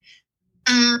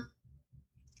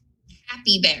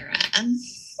capybara.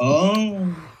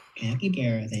 Oh,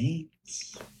 capybara,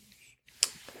 thanks.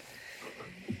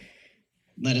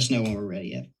 Let us know when we're ready.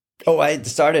 Yep. Oh, I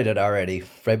started it already,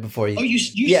 right before you. Oh, you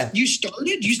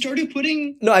started? You started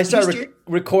putting... No, I started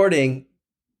recording.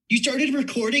 You started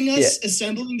recording us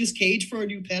assembling this cage for our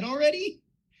new pet already?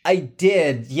 I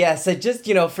did, yes. I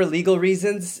just, for legal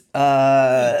reasons,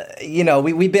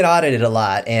 we've been audited a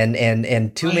lot,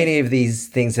 and too many of these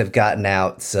things have gotten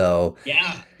out, so...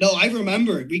 Yeah. No, I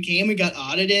remember. We came and got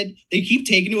audited. They keep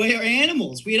taking away our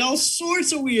animals. We had all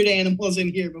sorts of weird animals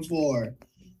in here before.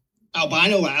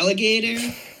 Albino alligator.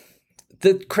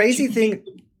 The crazy thing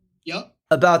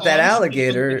about that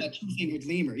alligator... That two-fingered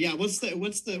lemur. Yeah, what's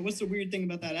the weird thing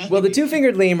about that alligator? Well, the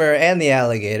two-fingered lemur and the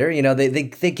alligator,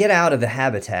 they get out of the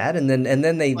habitat, and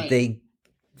then they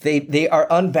are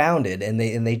unbounded, and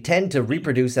they tend to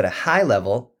reproduce at a high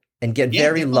level and get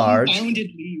very large.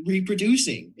 Unboundedly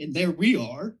reproducing, and there we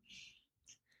are.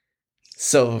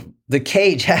 So the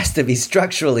cage has to be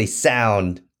structurally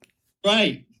sound.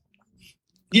 Right.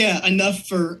 Yeah, enough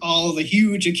for all the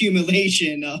huge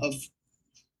accumulation of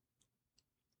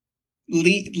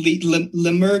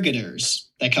lemurgators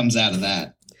that comes out of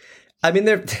that. I mean,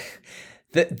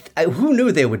 who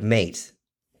knew they would mate?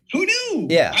 Who knew?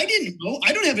 Yeah. I didn't know.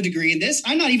 I don't have a degree in this.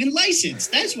 I'm not even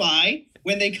licensed. That's why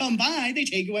when they come by, they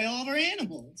take away all of our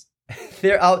animals.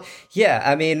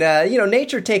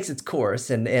 Nature takes its course,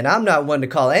 and I'm not one to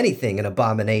call anything an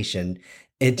abomination.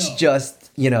 It's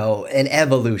just, an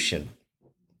evolution.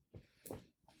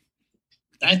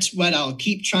 That's what I'll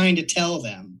keep trying to tell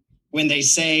them when they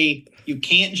say you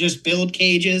can't just build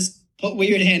cages, put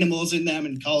weird animals in them,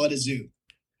 and call it a zoo.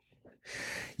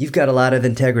 You've got a lot of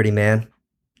integrity, man.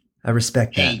 I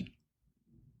respect that.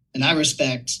 And I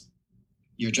respect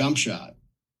your jump shot.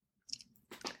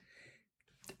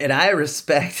 And I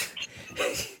respect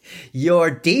your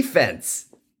defense.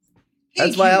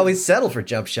 That's why I always settle for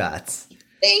jump shots.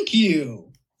 Thank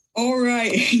you. All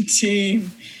right,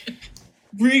 team.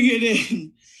 Bring it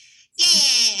in.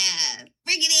 Yeah,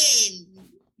 bring it in.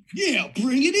 Yeah,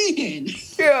 bring it in.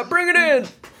 Yeah, bring it in.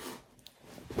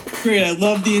 Great, I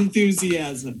love the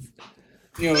enthusiasm.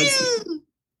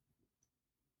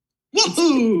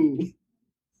 Woohoo!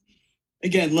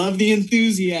 Again, love the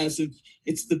enthusiasm.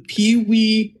 It's the Pee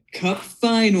Wee Cup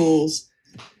Finals.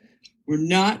 We're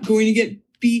not going to get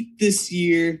beat this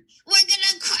year. We're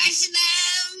gonna crush them.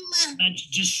 Let's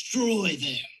destroy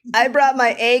them. I brought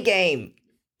my A game.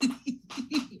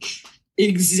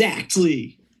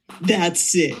 Exactly.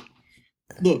 That's it.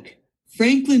 Look,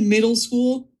 Franklin Middle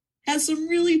School has some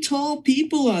really tall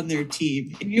people on their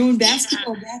team. And in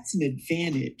basketball, that's an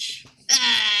advantage.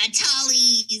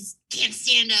 Tallies. Can't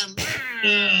stand them.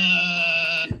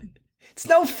 It's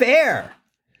no fair.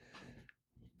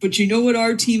 But you know what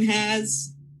our team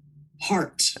has?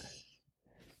 Heart.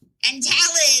 And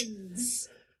talons.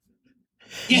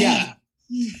 Yeah.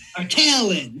 Our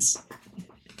talons.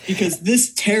 Because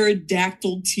this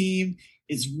pterodactyl team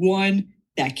is one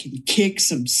that can kick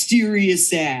some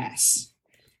serious ass.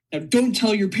 Now, don't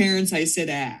tell your parents I said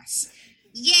ass.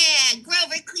 Yeah,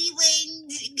 Grover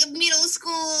Cleveland Middle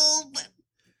School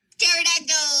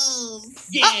pterodactyls.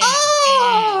 Yeah.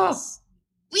 Ass.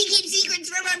 We keep secrets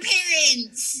from our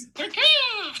parents.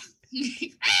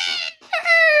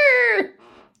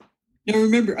 Now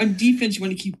remember, on defense, you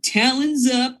want to keep talons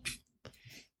up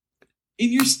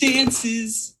in your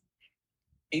stances.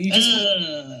 And you just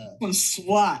want to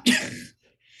swat.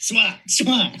 Swat.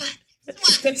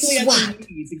 Especially at their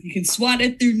knees. If you can swat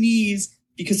at their knees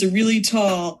because they're really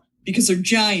tall, because they're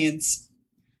giants,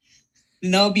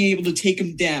 then I'll be able to take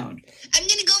them down. I'm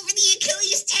going to go for the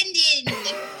Achilles tendon.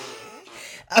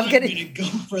 I'm gonna go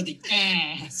for the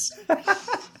ass. Yeah,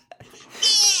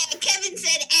 Kevin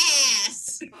said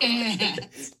ass.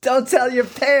 Don't tell your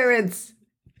parents.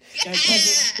 Yeah,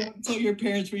 Kevin, don't tell your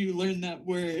parents where you learned that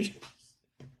word.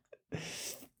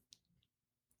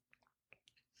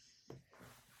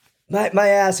 My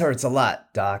ass hurts a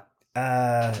lot, Doc.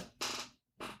 I'm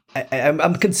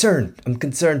concerned. I'm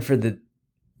concerned for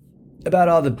about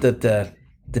all the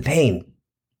pain.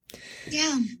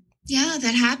 Yeah,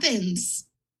 that happens.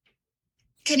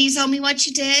 Can you tell me what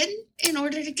you did in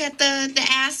order to get the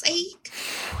ass ache?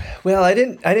 Well, I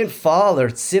didn't fall or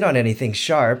sit on anything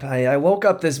sharp. I woke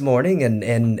up this morning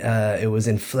and it was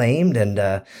inflamed. And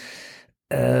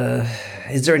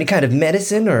is there any kind of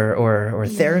medicine or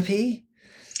therapy?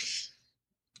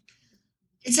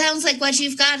 It sounds like what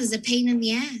you've got is a pain in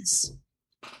the ass.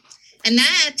 And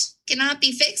that cannot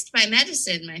be fixed by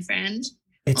medicine, my friend.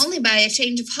 Only by a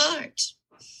change of heart.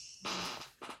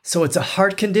 So it's a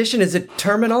heart condition? Is it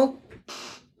terminal?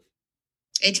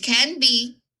 It can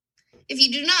be. if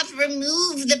you do not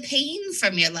remove the pain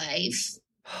from your life,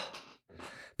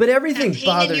 but everything that pain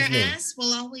bothers in your me. ass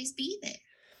will always be there.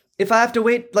 If I have to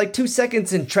wait like 2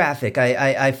 seconds in traffic,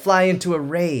 I fly into a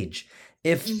rage.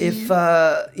 If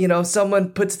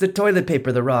someone puts the toilet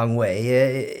paper the wrong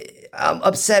way, I'm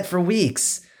upset for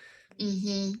weeks.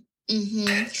 Imagine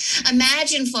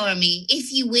for me,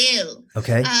 if you will.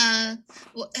 Okay.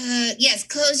 Yes,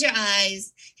 close your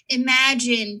eyes.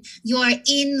 Imagine you're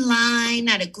in line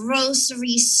at a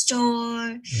grocery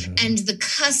store and the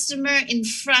customer in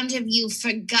front of you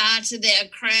forgot their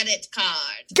credit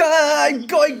card. God, I'm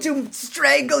going to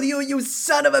strangle you, you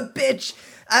son of a bitch.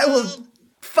 I will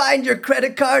find your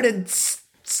credit card and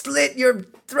slit your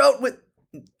throat with...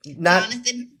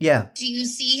 Jonathan, yeah. Do you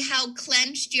see how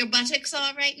clenched your buttocks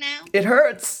are right now? It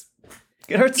hurts.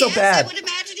 It hurts so bad. Yes, I would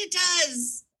imagine it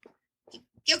does.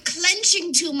 You're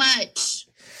clenching too much.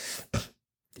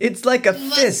 It's like a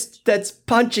fist that's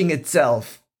punching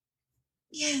itself.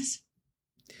 Yes.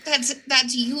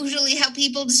 That's usually how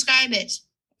people describe it.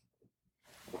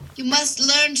 You must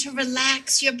learn to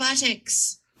relax your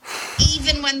buttocks,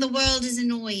 even when the world is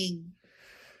annoying.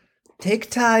 Take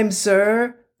time,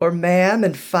 sir. Or ma'am,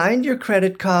 and find your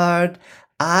credit card.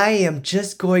 I am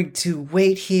just going to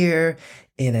wait here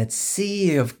in a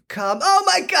sea of calm. Oh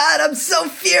my God, I'm so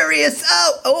furious.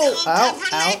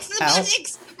 Relax the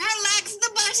buttocks. Relax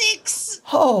the buttocks.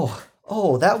 Oh,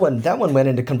 that one went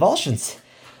into convulsions.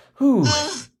 Whew.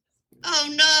 Oh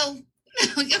no.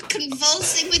 No, you're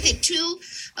convulsing with it too.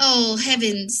 Oh,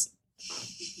 heavens.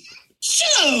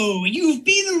 So, you've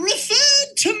been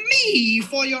referred to me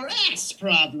for your ass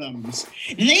problems.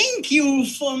 Thank you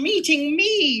for meeting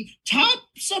me,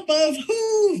 tops above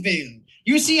Whoville.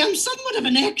 You see, I'm somewhat of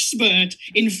an expert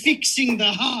in fixing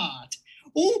the heart.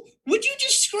 Oh, would you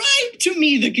describe to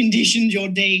me the conditions your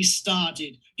day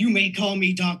started? You may call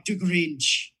me Dr.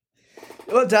 Grinch.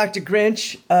 Well, Dr.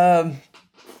 Grinch,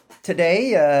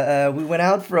 today we went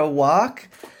out for a walk.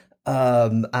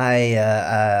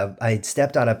 I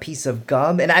stepped on a piece of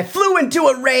gum and I flew into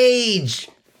a rage.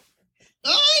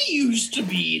 I used to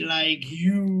be like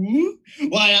you.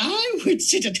 Why, I would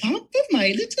sit atop of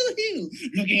my little hill,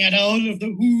 looking at all of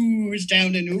the Who's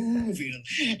down in Whoville.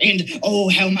 And oh,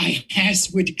 how my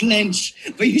ass would clench.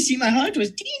 But you see, my heart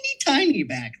was teeny tiny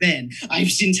back then.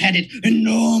 I've since had it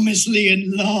enormously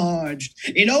enlarged.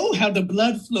 And oh, how the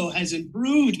blood flow has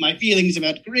improved my feelings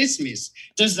about Christmas.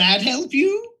 Does that help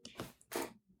you?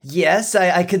 Yes,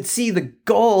 I could see the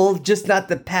goal, just not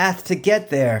the path to get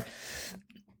there.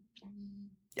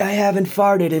 I haven't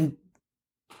farted in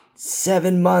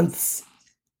 7 months.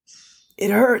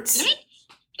 It hurts. That's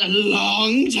a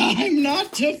long time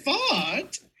not to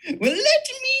fart. Well, let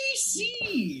me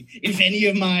see if any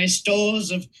of my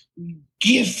stores of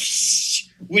gifts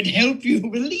would help you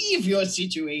relieve your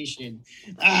situation.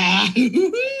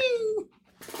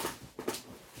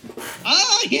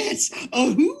 Yes,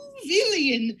 a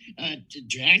Whovillian,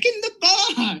 Jack in the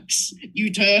Box.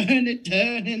 You turn and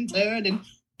turn and turn and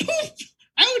poof,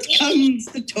 out comes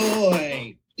the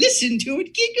toy. Listen to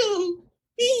it giggle.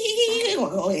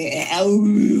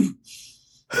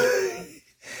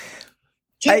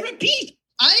 Repeat,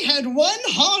 I had one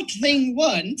hot thing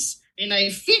once, and I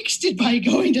fixed it by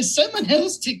going to someone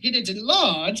else to get it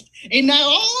enlarged, and now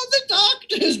all the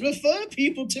doctors refer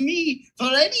people to me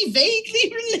for any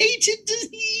vaguely related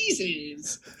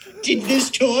diseases. Did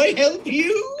this toy help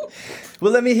you?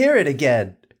 Well, let me hear it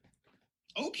again.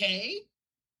 Okay.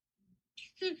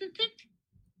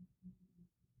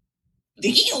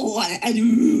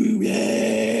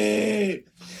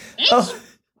 That's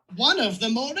one of the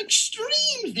more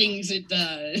extreme things it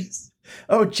does.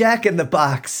 Oh, Jack in the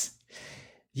Box.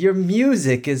 Your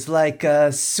music is like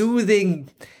a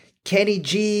soothing Kenny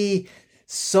G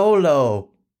solo,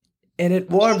 and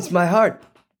it warms my heart.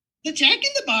 The Jack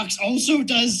in the Box also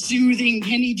does soothing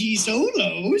Kenny G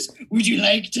solos. Would you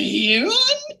like to hear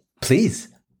one? Please.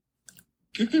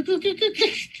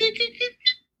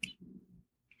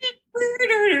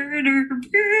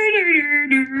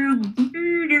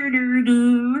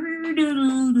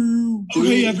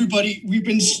 Okay, everybody, we've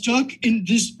been stuck in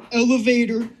this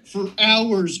elevator for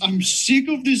hours. I'm sick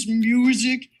of this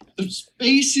music. The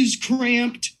space is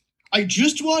cramped. I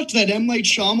just watched that M. Night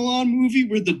Shyamalan movie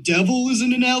where the devil is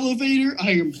in an elevator.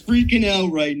 I am freaking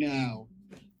out right now.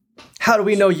 How do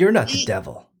we know you're not the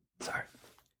devil? Sorry.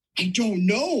 I don't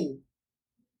know.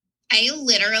 I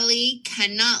literally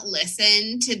cannot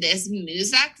listen to this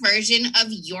Muzak version of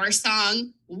your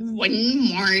song one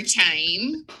more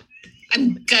time.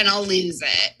 I'm gonna lose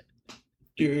it.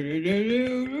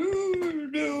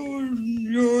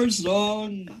 Your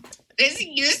song. This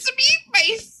used to be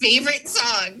my favorite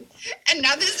song, and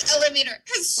now this elevator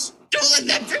has stolen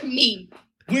that from me.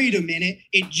 Wait a minute.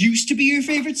 It used to be your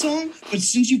favorite song, but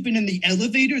since you've been in the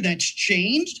elevator, that's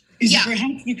changed? Is it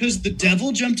perhaps because the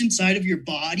devil jumped inside of your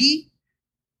body?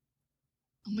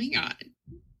 Oh my God.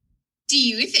 Do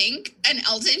you think an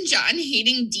Elton John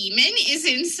hating demon is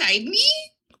inside me?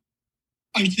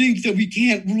 I think that we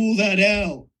can't rule that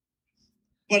out.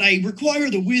 But I require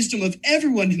the wisdom of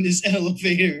everyone in this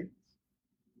elevator.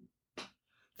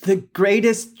 The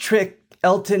greatest trick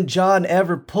Elton John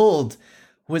ever pulled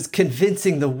was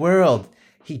convincing the world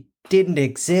he didn't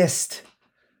exist.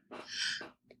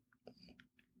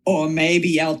 Or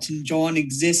maybe Elton John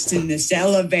exists in this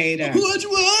elevator. What?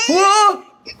 Whoa!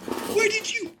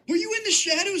 Were you in the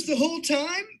shadows the whole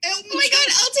time, Elton? Oh my God,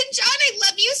 Elton John, I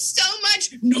love you so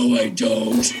much. No, I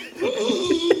don't.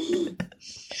 Oh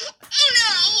no.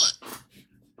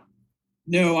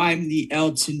 No, I'm the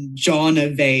Elton John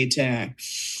elevator.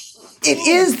 It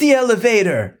is the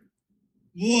elevator.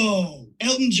 Whoa,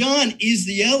 Elton John is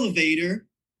the elevator.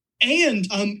 And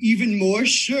I'm even more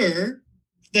sure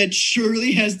that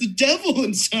Shirley has the devil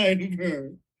inside of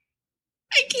her.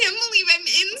 I can't believe I'm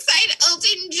inside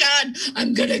Elton John.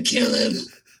 I'm gonna kill him.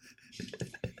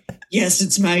 Yes,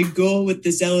 it's my goal with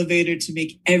this elevator to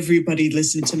make everybody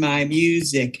listen to my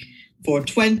music for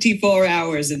 24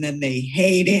 hours and then they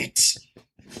hate it.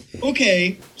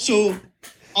 Okay, so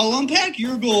I'll unpack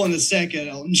your goal in a second,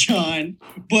 Elton John.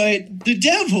 But the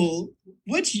devil,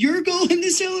 what's your goal in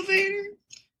this elevator?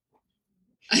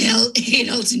 I hate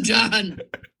Elton John.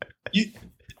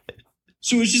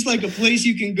 So it's just like a place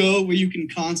you can go where you can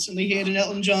constantly hate an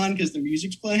Elton John because the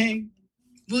music's playing?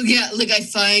 Well, yeah, like I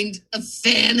find a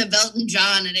fan of Elton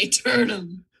John and I turn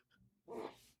him.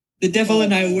 The devil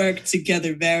and I work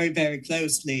together very, very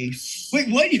closely.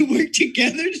 Wait, what? You work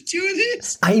together to do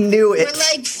this? I knew it. We're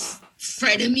like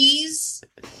frenemies.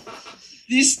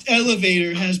 This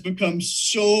elevator has become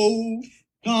so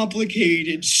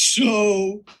complicated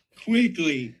so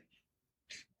quickly.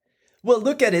 Well,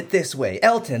 look at it this way.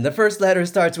 Elton, the first letter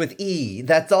starts with E.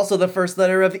 That's also the first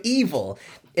letter of evil.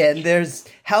 And there's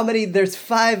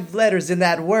 5 letters in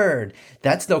that word.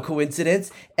 That's no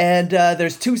coincidence. And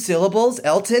there's 2 syllables,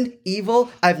 Elton, evil.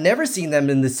 I've never seen them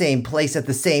in the same place at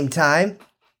the same time.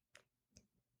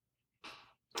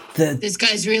 This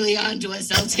guy's really onto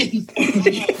us, Elton.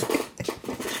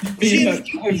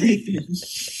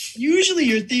 Usually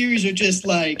your theories are just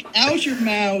like out your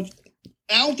mouth,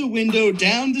 out the window,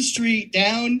 down the street,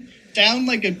 down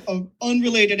like a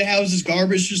unrelated house's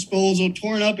garbage disposal,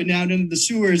 torn up and down into the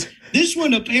sewers. This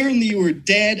one, apparently you were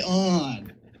dead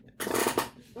on.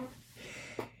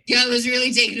 Yeah, I was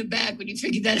really taken aback when you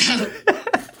figured that out.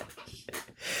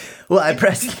 Well, I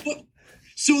pressed.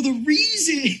 So the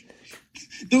reason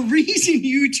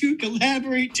you two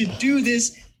collaborate to do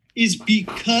this is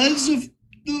because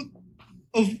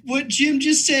of what Jim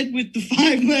just said with the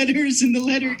 5 letters and the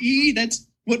letter E. That's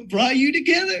what brought you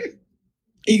together?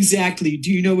 Exactly.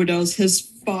 Do you know what else has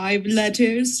 5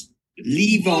 letters?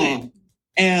 Levon.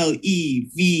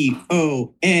 Levon.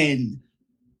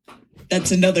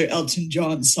 That's another Elton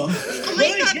John song. Oh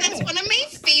my God, that's one of my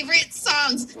favorite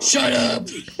songs. Shut up.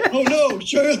 Oh no,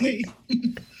 Shirley.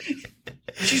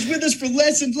 She's with us for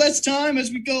less and less time as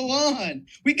we go on.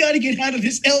 We got to get out of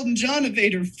this Elton John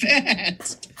elevator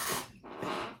fast.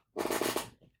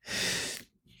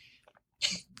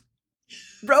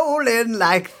 Rolling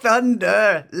like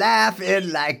thunder, laughing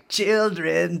like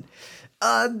children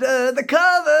under the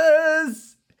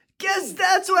covers. Guess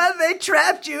that's why they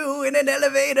trapped you in an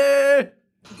elevator.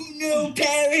 No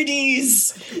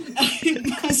parodies. I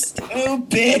must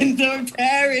open the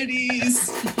parodies.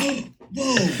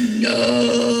 Whoa.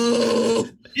 No.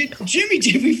 Jimmy,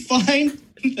 did we find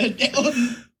the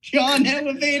Elton John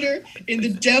elevator in the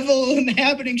devil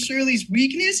inhabiting Shirley's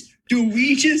weakness? Do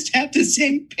we just have to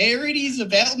sing parodies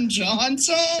of Elton John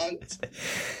songs?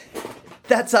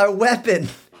 That's our weapon.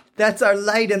 That's our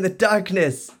light in the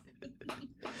darkness.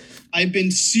 I've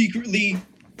been secretly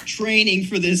training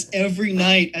for this every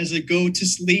night as I go to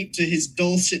sleep to his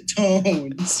dulcet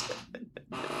tones.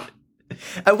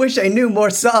 I wish I knew more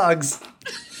songs.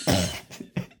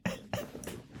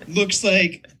 Looks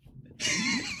like...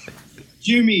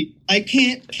 Jimmy, I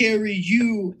can't carry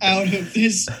you out of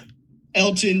this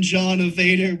Elton John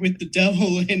elevator with the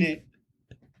devil in it.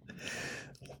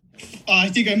 I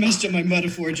think I messed up my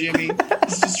metaphor, Jimmy.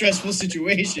 This is a stressful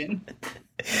situation.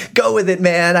 Go with it,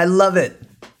 man. I love it.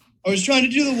 I was trying to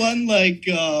do the one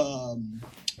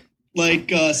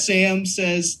like Sam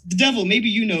says, the devil, maybe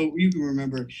you can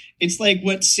remember. It's like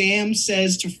what Sam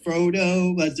says to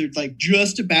Frodo as they're like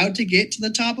just about to get to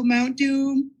the top of Mount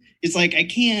Doom. It's like, I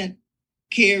can't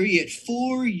carry it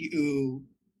for you.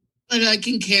 But I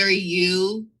can carry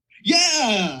you.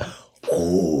 Yeah.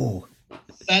 Oh.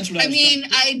 That's what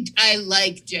I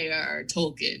like J.R.R.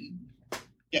 Tolkien.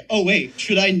 Yeah. Oh, wait.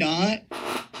 Should I not?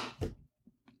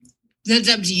 That's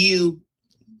up to you.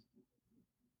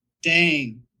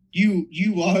 Dang.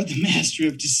 You are the master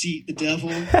of deceit, the devil.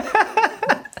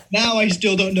 Now I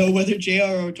still don't know whether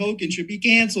J.R.R. Tolkien should be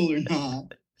canceled or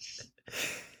not.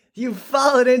 You've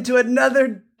fallen into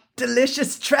another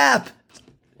delicious trap.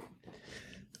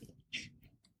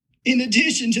 In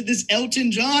addition to this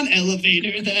Elton John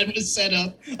elevator that was set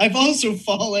up, I've also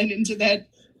fallen into that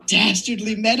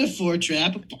dastardly metaphor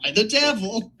trap by the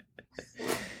devil.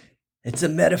 It's a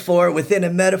metaphor within a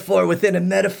metaphor within a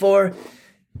metaphor.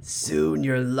 Soon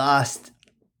you're lost,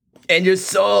 and your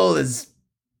soul is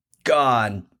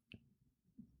gone.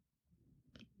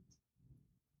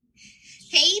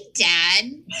 Hey, Dad.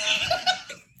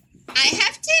 I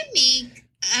have to make,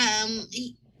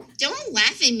 don't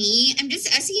laugh at me. I'm just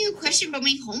asking you a question about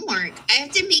my homework. I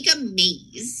have to make a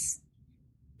maze.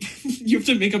 You have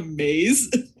to make a maze?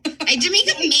 I have to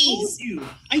make a maze.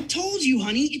 I told you,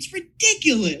 honey. It's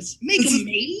ridiculous. Make a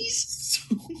maze?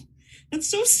 That's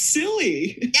so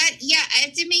silly. Dad, yeah, I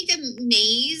have to make a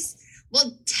maze.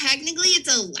 Well, technically it's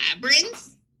a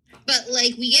labyrinth, but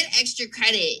like we get extra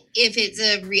credit if it's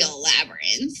a real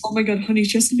labyrinth. Oh my god, honey,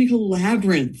 she has to make a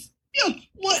labyrinth. Yeah,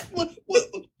 what?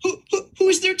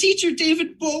 Who's their teacher,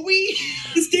 David Bowie?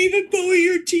 Is David Bowie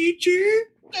your teacher?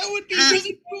 That would be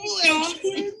really cool,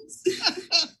 actually.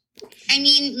 I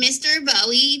mean, Mr.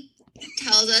 Bowie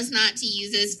tells us not to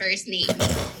use his first name.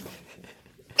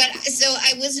 But so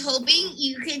I was hoping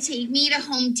you could take me to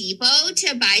Home Depot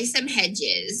to buy some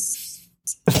hedges.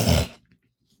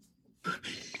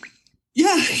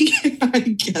 Yeah,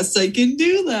 I guess I can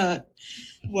do that.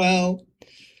 Well,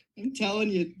 I'm telling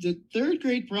you, the third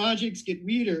grade projects get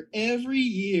weirder every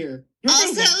year.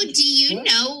 Also, do you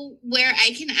know where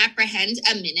I can apprehend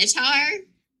a minotaur?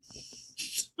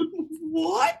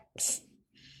 What?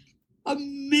 A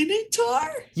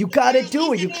minotaur? You gotta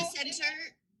do it.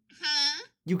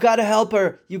 You gotta help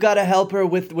her. You gotta help her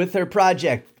with her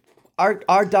project.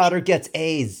 Our daughter gets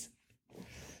A's.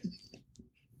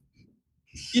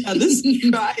 Yeah, this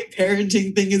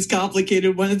parenting thing is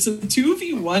complicated when it's a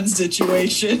 2v1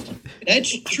 situation.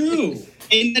 That's true.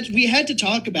 And we had to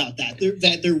talk about that.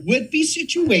 There would be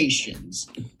situations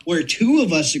where two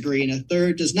of us agree and a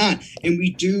third does not. And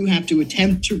we do have to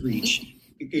attempt to reach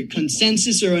a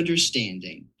consensus or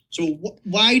understanding. So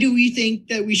why do we think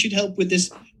that we should help with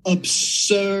this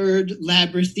absurd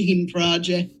labyrinthine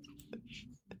project?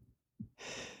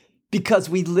 Because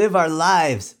we live our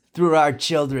lives through our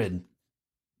children.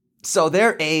 So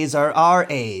their A's are our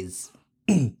A's.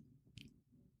 Yeah,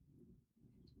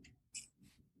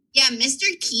 Mr.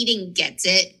 Keating gets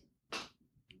it.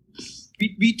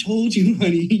 We told you,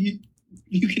 honey.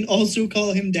 You can also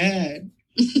call him Dad.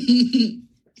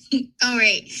 All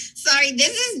right. Sorry,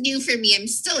 this is new for me. I'm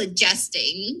still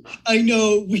adjusting. I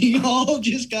know. We all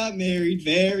just got married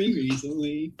very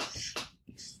recently.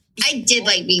 I did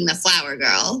like being the flower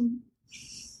girl.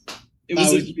 It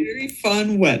was a very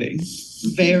fun wedding.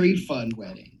 Very fun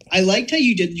wedding. I liked how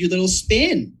you did your little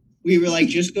spin. We were like,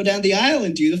 just go down the aisle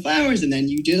and do the flowers. And then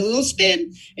you did a little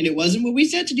spin. And it wasn't what we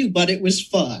said to do, but it was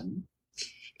fun.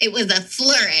 It was a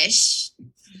flourish.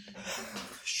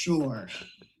 Sure.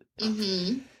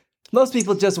 Mm-hmm. Most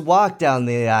people just walk down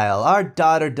the aisle. Our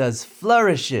daughter does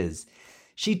flourishes.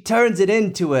 She turns it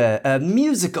into a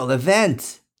musical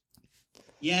event.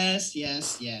 Yes.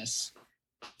 Yeah,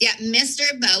 Mr.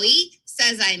 Bowie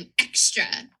says I'm extra.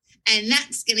 And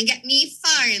that's going to get me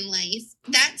far in life.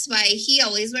 That's why he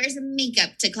always wears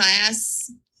makeup to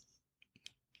class.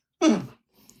 Huh.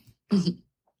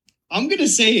 I'm going to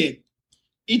say it.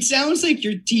 It sounds like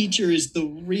your teacher is the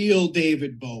real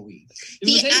David Bowie.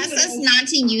 He asked us not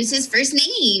to use his first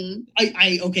name.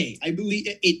 I believe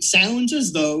it sounds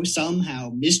as though somehow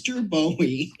Mr.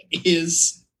 Bowie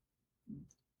is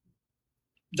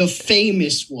the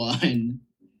famous one.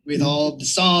 With all the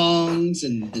songs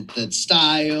and the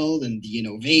style and the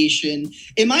innovation.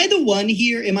 Am I the one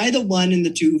here? Am I the one in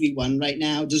the 2v1 right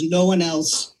now? Does no one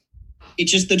else?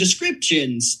 It's just the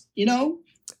descriptions, you know?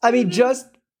 I mean, just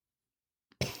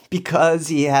because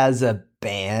he has a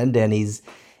band and he's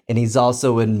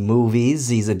also in movies,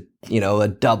 he's a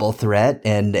double threat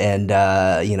and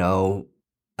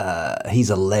he's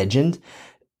a legend.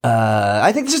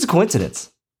 I think it's just a coincidence.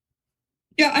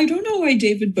 Yeah, I don't know why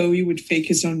David Bowie would fake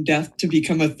his own death to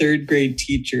become a third grade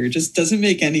teacher. It just doesn't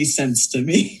make any sense to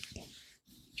me.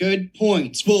 Good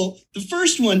points. Well, the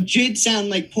first one did sound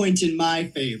like points in my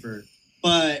favor,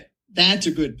 but That's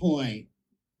a good point.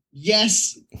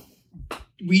 Yes,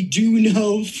 we do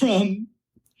know from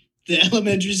the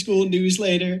elementary school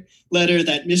newsletter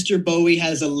that Mr. Bowie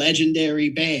has a legendary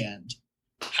band.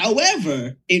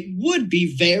 However, it would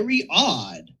be very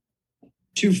odd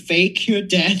to fake your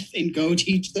death and go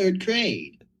teach third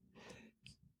grade.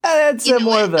 That's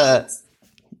more of a...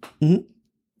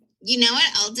 You know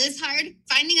what else is hard?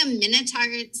 Finding a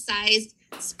minotaur-sized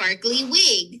sparkly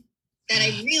wig that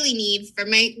I really need for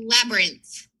my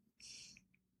labyrinth.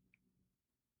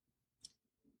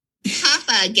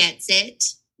 Papa gets it.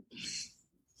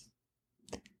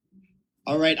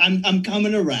 All right, I'm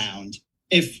coming around.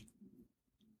 If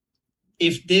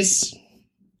this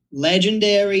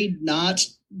legendary, not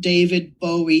David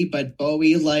Bowie, but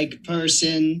Bowie-like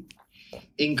person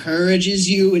encourages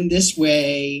you in this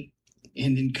way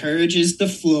and encourages the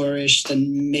flourish,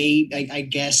 then maybe I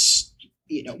guess,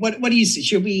 you know, what do you say?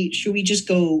 Should we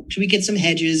get some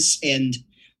hedges? And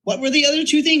what were the other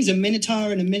two things? A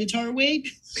minotaur and a minotaur wig?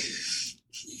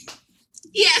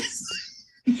 Yes.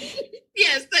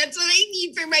 Yes, that's what I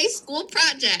need for my school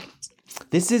project.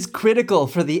 This is critical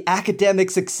for the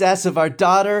academic success of our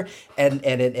daughter,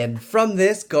 and from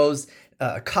this goes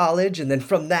college, and then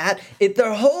from that,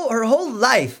 her whole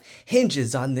life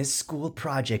hinges on this school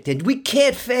project, and we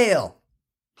can't fail.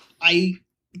 I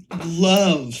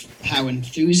love how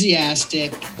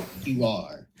enthusiastic you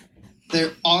are.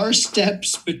 There are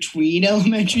steps between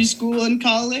elementary school and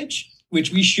college,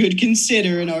 which we should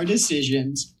consider in our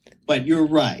decisions, but you're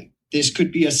right. This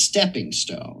could be a stepping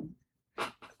stone.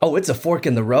 Oh, it's a fork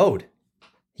in the road.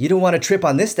 You don't want to trip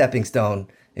on this stepping stone.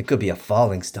 It could be a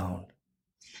falling stone.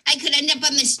 I could end up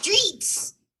on the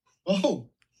streets. Oh.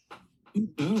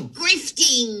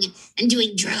 Grifting and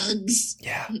doing drugs.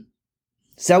 Yeah.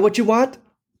 Is that what you want?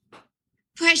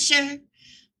 Pressure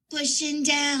pushing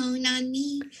down on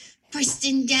me,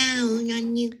 pressing down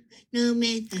on you. No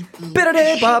man.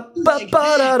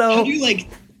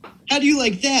 How do you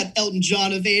like that, Elton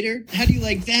John Evader? How do you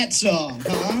like that song,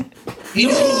 huh?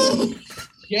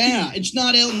 Yeah, it's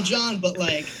not Elton John, but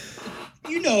like,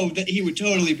 you know that he would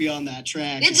totally be on that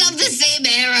track. It's of the same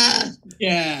era.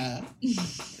 Yeah.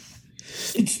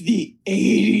 It's the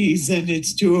 80s, and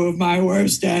it's two of my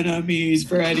worst enemies,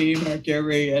 Freddie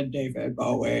Mercury and David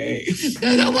Bowie.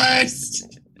 They're the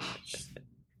worst.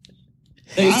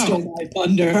 They stole my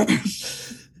thunder.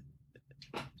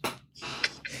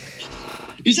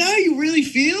 Is that how you really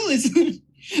feel?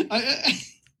 I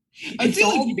it's feel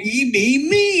all like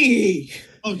me.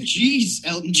 Oh, jeez,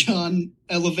 Elton John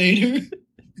Elevator.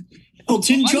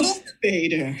 Elton John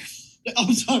Elevator.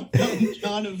 I'm sorry, Elton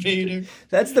John Evader.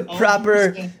 That's the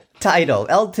proper title,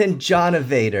 Elton John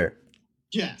Evader.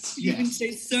 Yes. You can say,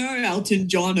 Sir Elton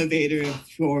John Evader,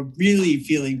 if you're really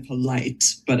feeling polite,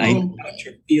 but I doubt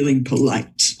you're feeling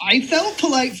polite. I felt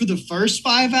polite for the first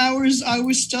 5 hours I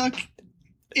was stuck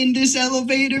in this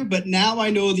elevator, but now I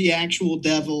know the actual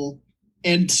devil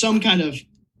and some kind of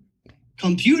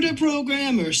computer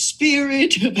program or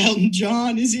spirit of Elton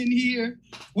John is in here,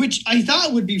 which I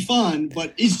thought would be fun,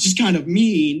 but it's just kind of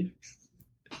mean.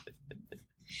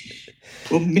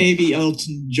 Well, maybe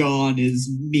Elton John is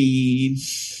mean.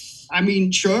 I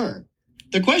mean, sure.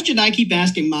 The question I keep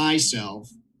asking myself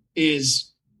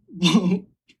is,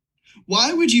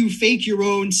 why would you fake your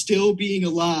own still being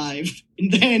alive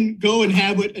and then go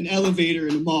inhabit an elevator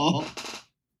in a mall?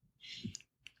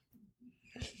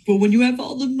 Well, when you have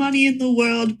all the money in the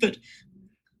world but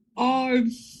are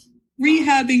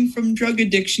rehabbing from drug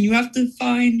addiction, you have to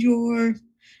find your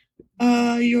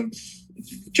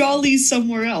jollies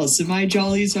somewhere else. And my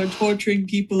jollies are torturing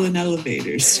people in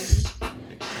elevators.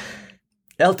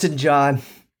 Elton John,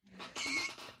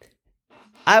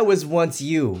 I was once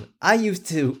you. I used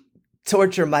to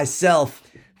torture myself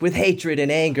with hatred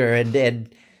and anger, and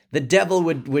the devil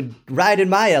would ride in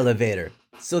my elevator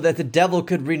so that the devil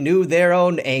could renew their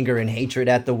own anger and hatred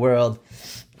at the world.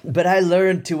 But I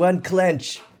learned to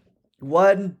unclench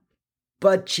one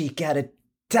butt cheek at a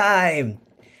time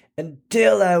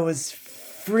until I was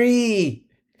free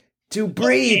to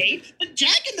breathe. Okay, the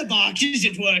Jack-in-the-Box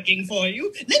isn't working for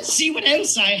you. Let's see what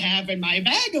else I have in my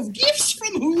bag of gifts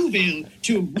from Whoville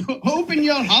to open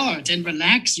your heart and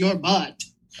relax your butt.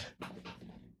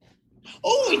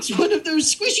 Oh, it's one of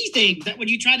those squishy things that when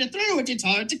you try to throw it, it's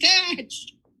hard to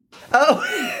catch. Oh!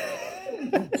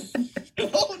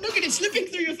 Oh, look at it slipping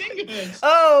through your fingers.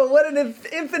 Oh, what an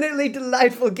infinitely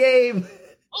delightful game.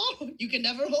 Oh, you can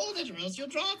never hold it or else you'll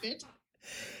drop it.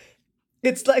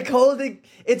 It's like holding,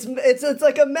 it's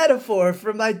like a metaphor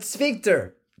for my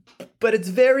sphincter, but it's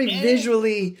very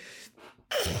visually...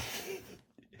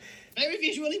 Very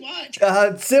visually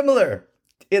what? Similar.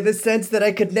 in the sense that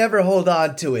I could never hold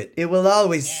on to it. It will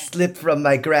always slip from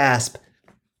my grasp.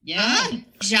 Yeah.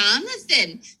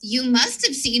 Jonathan, you must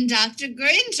have seen Dr.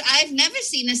 Grinch. I've never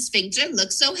seen a sphincter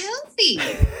look so healthy.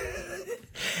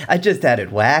 I just had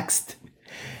it waxed.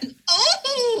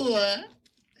 Oh,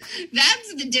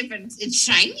 that's the difference. It's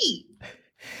shiny.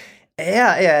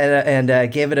 Yeah,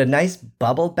 and gave it a nice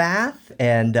bubble bath.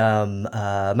 And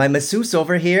my masseuse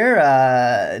over here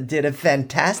did a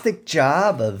fantastic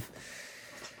job of...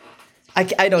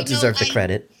 I don't deserve the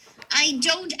credit. I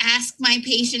don't ask my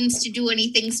patients to do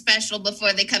anything special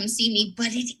before they come see me, but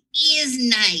it is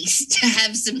nice to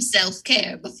have some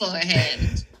self-care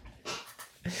beforehand.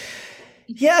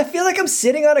 Yeah, I feel like I'm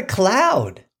sitting on a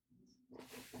cloud.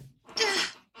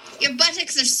 Your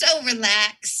buttocks are so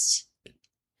relaxed.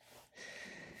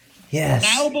 Yes.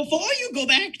 Now, before you go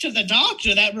back to the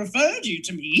doctor that referred you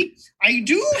to me, I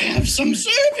do have some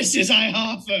services I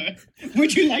offer.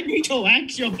 Would you like me to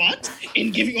wax your butt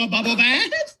and give you a bubble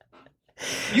bath?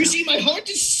 You see, my heart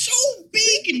is so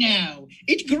big now.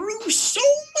 It grew so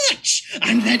much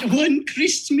on that one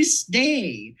Christmas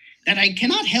day that I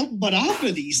cannot help but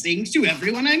offer these things to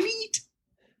everyone I meet.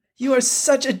 You are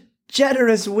such a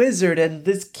generous wizard, and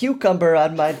this cucumber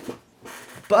on my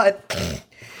butt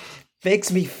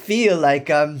makes me feel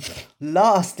like I'm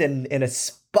lost in a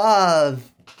spa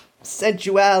of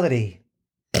sensuality.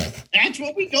 That's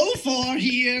what we go for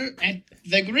here at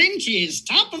the Grinch's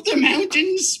Top of the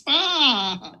Mountain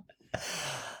Spa.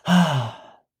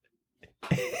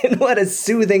 And what a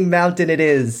soothing mountain it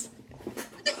is.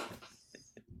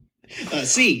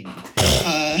 Scene.